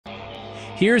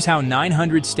Here's how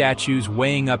 900 statues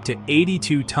weighing up to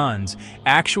 82 tons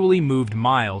actually moved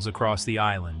miles across the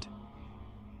island.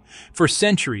 For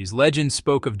centuries, legends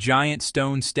spoke of giant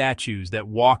stone statues that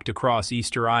walked across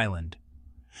Easter Island.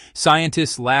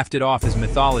 Scientists laughed it off as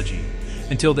mythology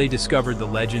until they discovered the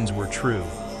legends were true.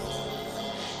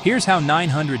 Here's how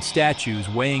 900 statues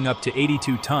weighing up to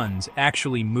 82 tons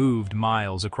actually moved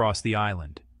miles across the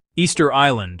island. Easter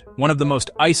Island, one of the most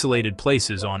isolated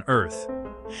places on Earth.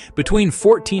 Between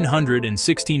 1400 and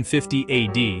 1650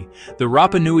 AD, the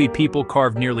Rapa Nui people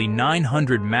carved nearly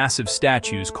 900 massive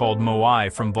statues called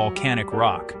Moai from volcanic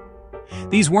rock.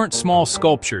 These weren't small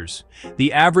sculptures.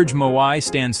 The average Moai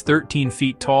stands 13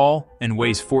 feet tall and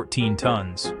weighs 14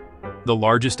 tons. The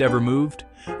largest ever moved?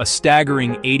 A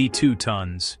staggering 82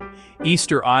 tons.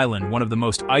 Easter Island, one of the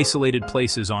most isolated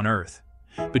places on Earth.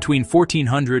 Between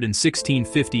 1400 and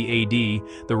 1650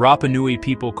 AD, the Rapa Nui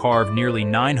people carved nearly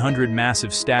 900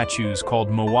 massive statues called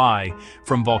Moai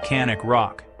from volcanic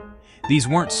rock. These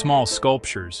weren't small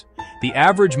sculptures. The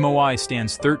average Moai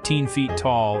stands 13 feet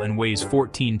tall and weighs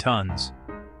 14 tons.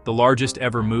 The largest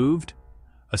ever moved?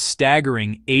 A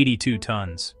staggering 82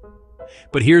 tons.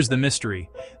 But here's the mystery.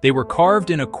 They were carved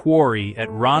in a quarry at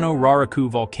Rapa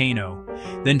volcano,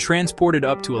 then transported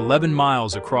up to 11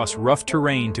 miles across rough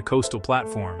terrain to coastal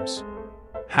platforms.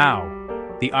 How?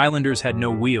 The islanders had no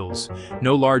wheels,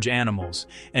 no large animals,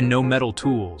 and no metal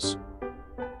tools.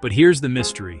 But here's the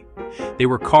mystery. They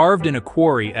were carved in a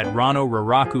quarry at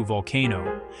Rapa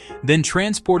volcano, then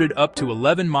transported up to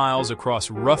 11 miles across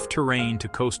rough terrain to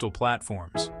coastal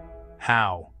platforms.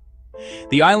 How?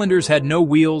 The islanders had no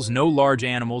wheels, no large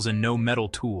animals, and no metal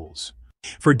tools.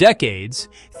 For decades,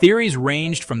 theories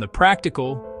ranged from the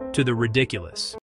practical to the ridiculous.